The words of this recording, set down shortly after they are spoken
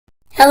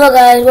Hello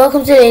guys,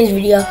 welcome to today's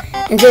video.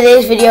 In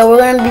today's video, we're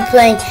going to be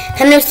playing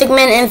Henry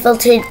Stickmin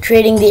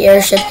infiltrating the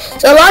airship.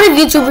 So a lot of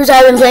YouTubers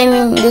have been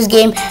playing this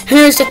game,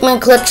 Henry Stickmin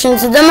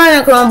collections. Them are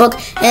in a Chromebook,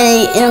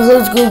 and it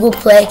includes Google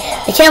Play.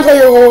 I can't play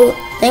the whole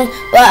thing,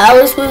 but I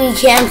wish we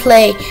can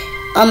play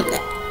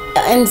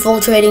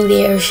infiltrating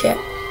the airship.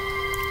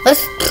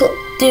 Let's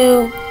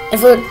do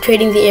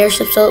infiltrating the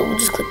airship. So we'll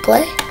just click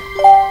play.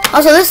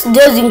 Also, this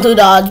does include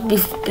odds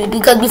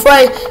because before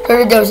I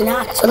heard it, there was an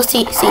ad. So let's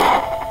see.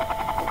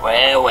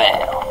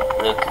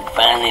 Well, look who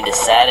finally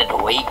decided to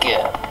wake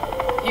up.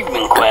 You've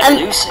been quite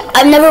elusive.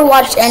 I've never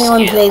watched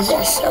anyone play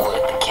this, so.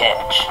 Worth the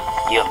catch.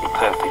 You'll be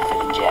perfect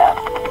for the job.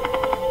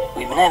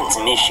 We've been having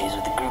some issues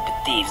with a group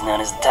of thieves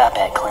known as the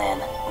Toppat Clan.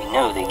 We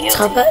know they're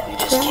guilty, we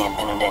just can't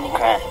pin them to any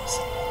crimes.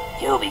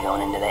 You'll be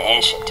going into the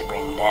Airship to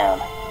bring them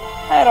down.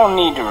 I don't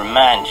need to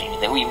remind you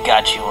that we've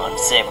got you on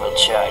several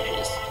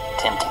charges.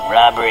 Attempting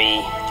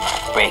robbery,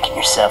 breaking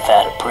yourself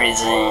out of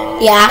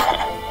prison.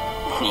 Yeah.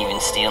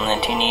 Even stealing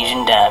a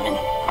Tunisian diamond.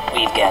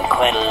 We've got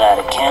quite a lot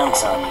of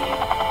counts on you.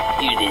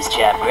 Do this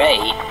job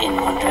right, and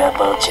we'll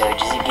drop all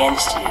charges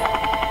against you.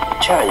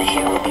 Charlie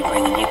here will be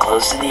bringing you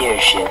close to the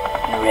airship.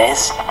 The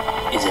rest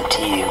is up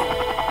to you.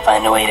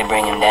 Find a way to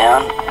bring him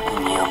down,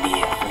 and you'll be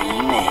a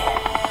free man.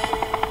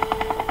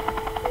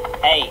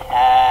 Hey,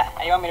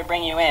 how you want me to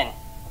bring you in?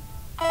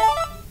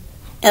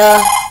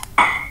 Yeah.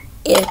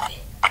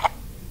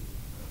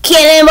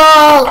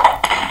 Cannonball!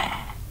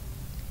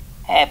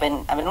 Hey, I've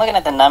been looking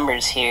at the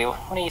numbers here.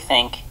 What do you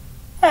think?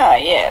 Ah,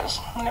 yes.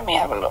 Let me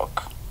have a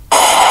look.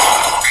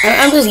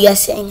 I'm just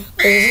guessing.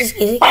 Is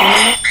it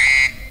cannonball?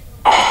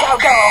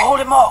 Go, hold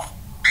him off.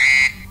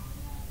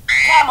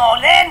 Come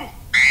on, then.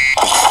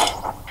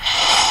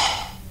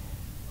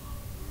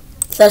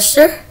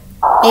 Thruster?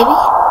 Maybe?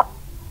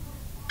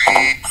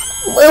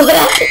 What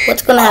happened?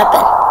 What's gonna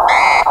happen?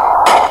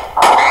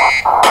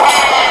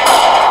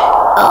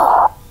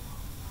 Oh.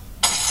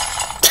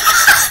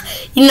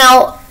 You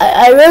know,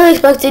 I really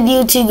expected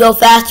you to go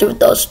faster with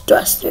those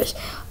thrusters.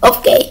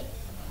 Okay.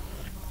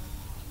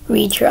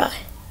 Retry.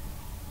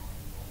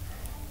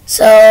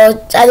 So,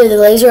 it's either the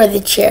laser or the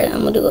chair.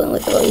 I'm going to go in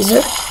with the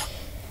laser.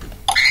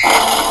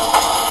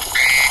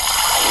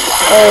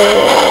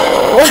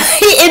 Oh,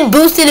 it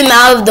boosted him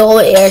out of the whole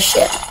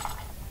airship.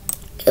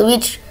 Oh,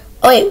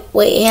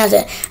 wait, hang on a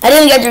second. I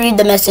didn't get to read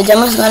the message.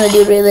 I'm just going to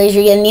do the laser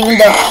again, even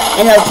though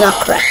I know it's not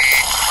correct.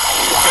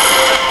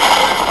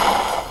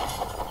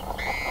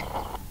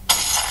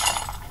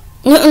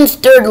 Newton's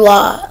third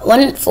law.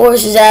 One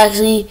force is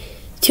actually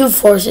two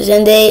forces,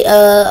 and they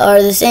are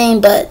the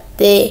same, but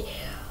they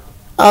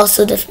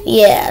also different.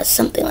 Yeah,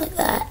 something like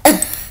that.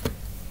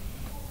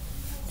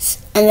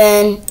 And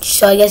then,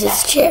 so I guess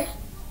it's a chair.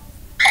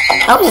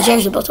 How is the chair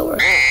supposed to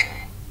work?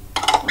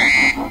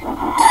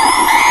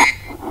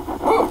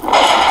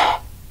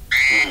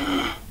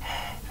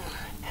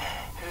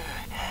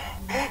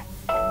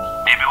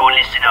 Everyone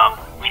listen up.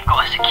 We've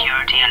got a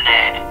security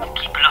alert.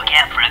 Keep a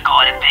lookout for a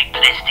guy in a big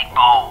plastic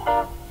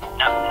ball.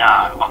 No,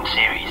 I'm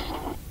serious.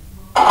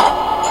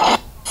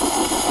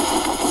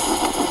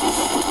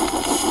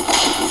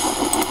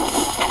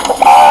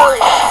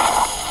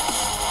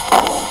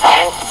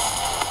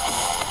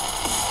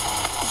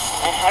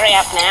 Hurry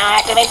up now,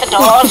 activate the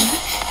doors.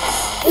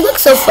 It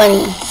looks so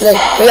funny. Look,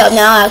 hurry up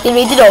now,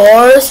 activate the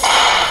doors.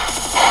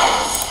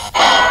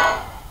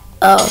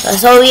 Oh,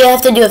 that's all we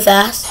have to do it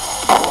fast.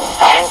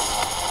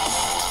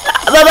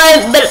 But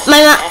I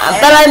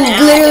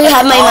literally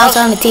have my mouse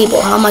on the table.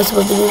 How am I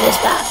supposed to do this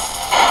fast?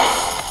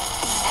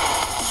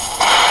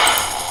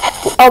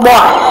 Oh boy.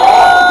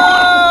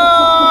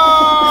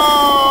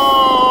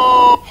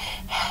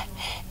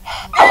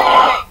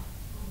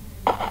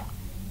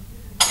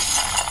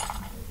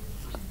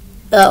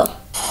 Oh.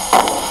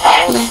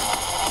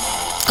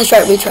 Let's try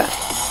to retry.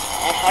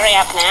 Hurry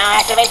up now,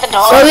 activate the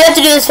door. So we have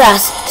to do this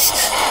fast.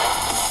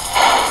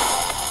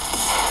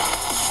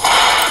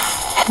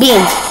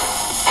 Beans.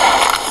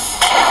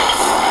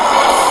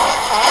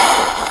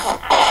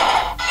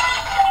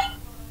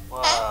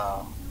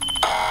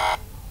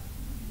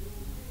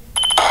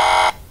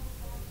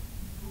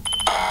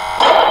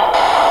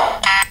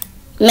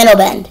 Middle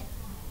bend.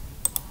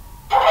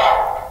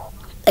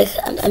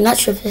 I'm not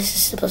sure if this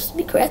is supposed to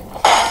be correct.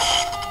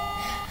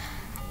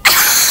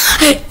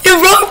 It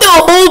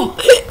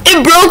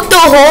broke the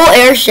whole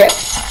airship.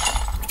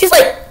 Just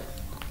like,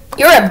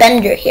 you're a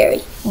bender here,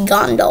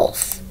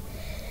 Gondolf.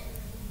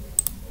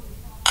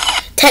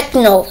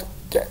 Techno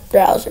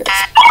browsers.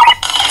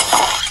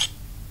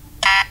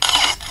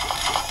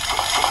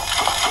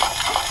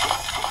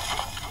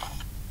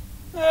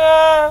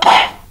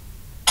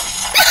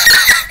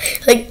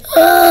 Like,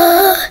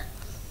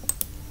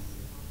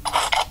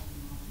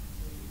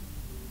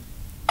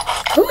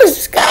 who is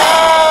this guy?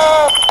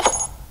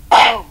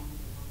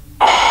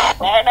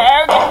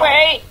 No, get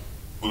away!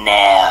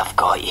 Now I've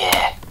got you.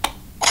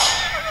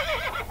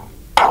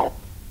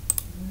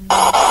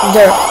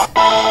 Dirt.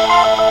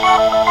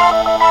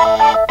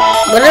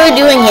 What are we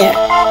doing here?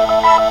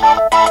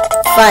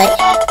 Fight.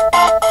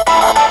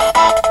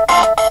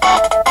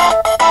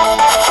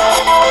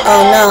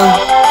 Oh no.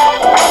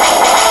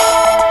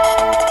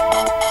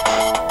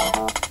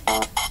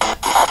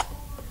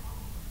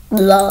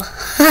 Lol.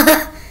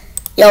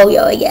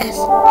 Yo, I guess.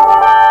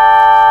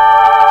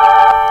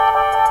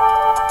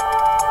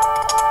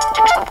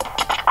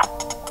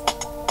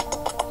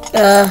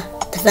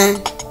 Defend.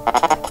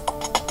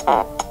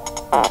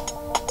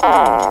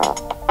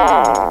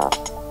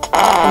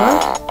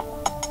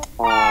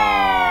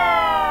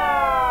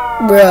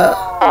 Bruh.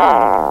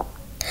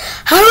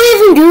 How do we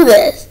even do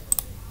this?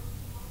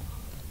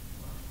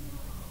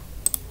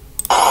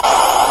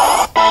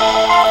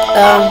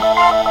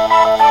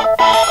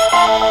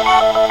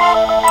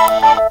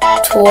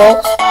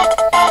 Tools.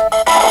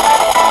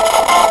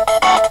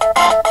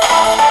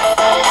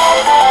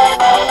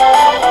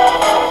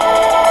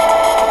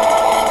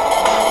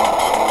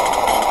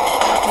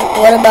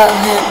 What about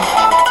him?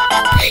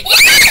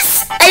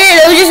 Yes! I did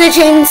it. It was just a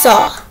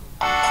chainsaw.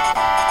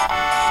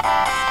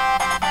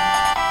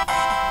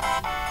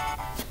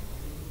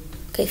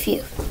 Okay,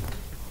 phew.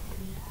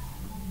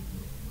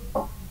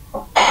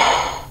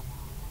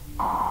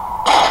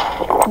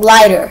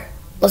 Glider.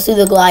 Let's do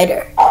the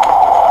glider.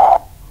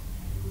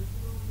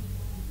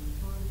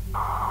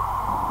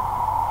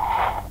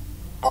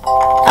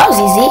 That was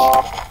easy.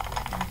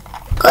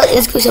 God,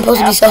 it's supposed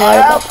to be so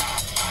hard.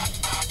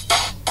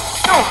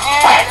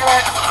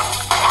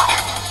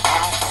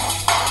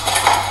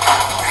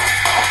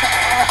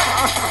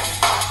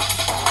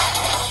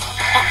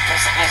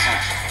 Listen,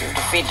 you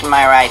defeated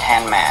my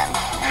right-hand man,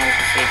 and you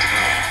defeated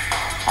me.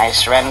 I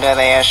surrender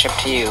the airship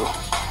to you.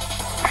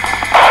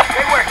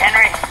 Good work,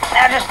 Henry.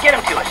 Now just get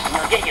him to us, and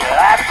we'll get you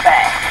life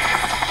back.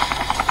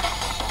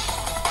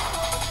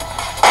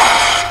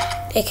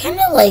 They kind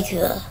of like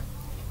the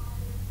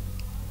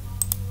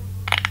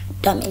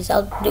dummies.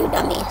 I'll do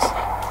dummies.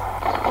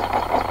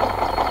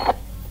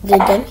 The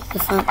dummies, the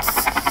fonts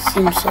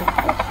seem so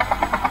cool.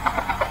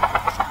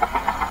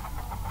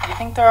 Do you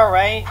think they're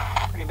alright?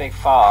 Pretty big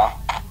fall.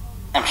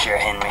 I'm sure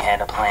Henry had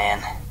a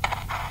plan.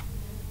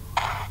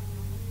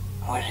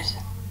 What is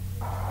it?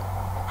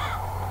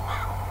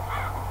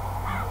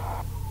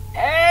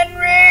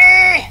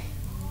 Henry!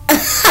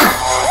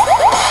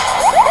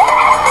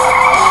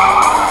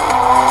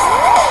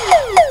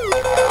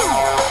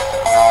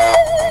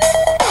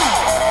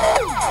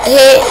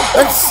 Hey,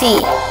 let's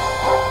see.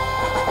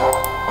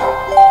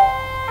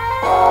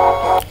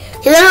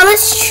 Okay, then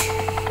let's.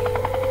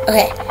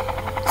 Okay.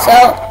 So,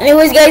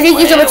 anyways, guys, thank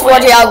you so much for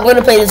watching. I'm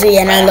gonna play this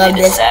again. I love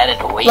this.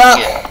 Well,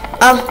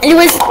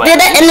 anyways,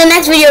 in the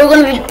next video, we're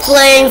gonna be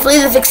playing Flee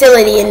the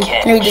Facility and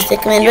Henry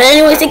Stickmin. But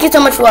anyways, thank you so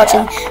much for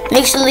watching.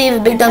 Make sure to leave a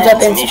big thumbs up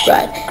and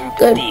subscribe.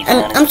 Good.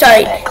 I'm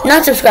sorry,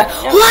 not subscribe.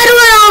 Why do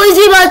I always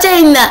keep on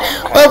saying that?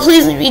 Well,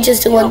 please reach us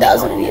to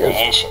 1,000 views.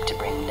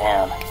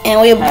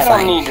 And we'll be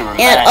fine.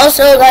 And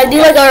also, guys,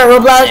 do like our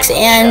Roblox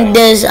and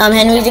this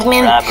Henry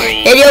Stickmin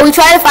video. We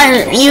try to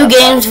find new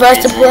games for us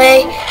to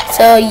play.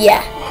 So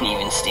yeah.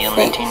 Even stealing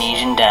the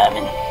Tunisian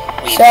diamond.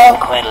 We've So,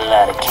 got quite a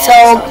lot of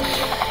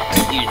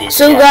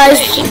so guys,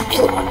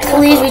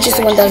 please reach us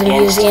to 1,000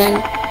 views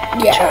and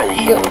yeah.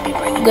 Charlie will be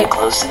bringing you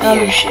close to the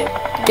airship.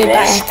 Goodbye.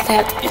 I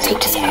have to take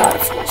this out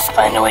of this.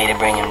 Find a way to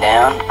bring him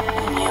down,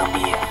 and you'll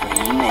be a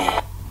free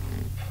man.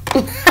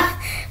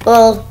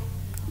 Well,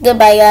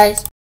 goodbye,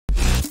 guys.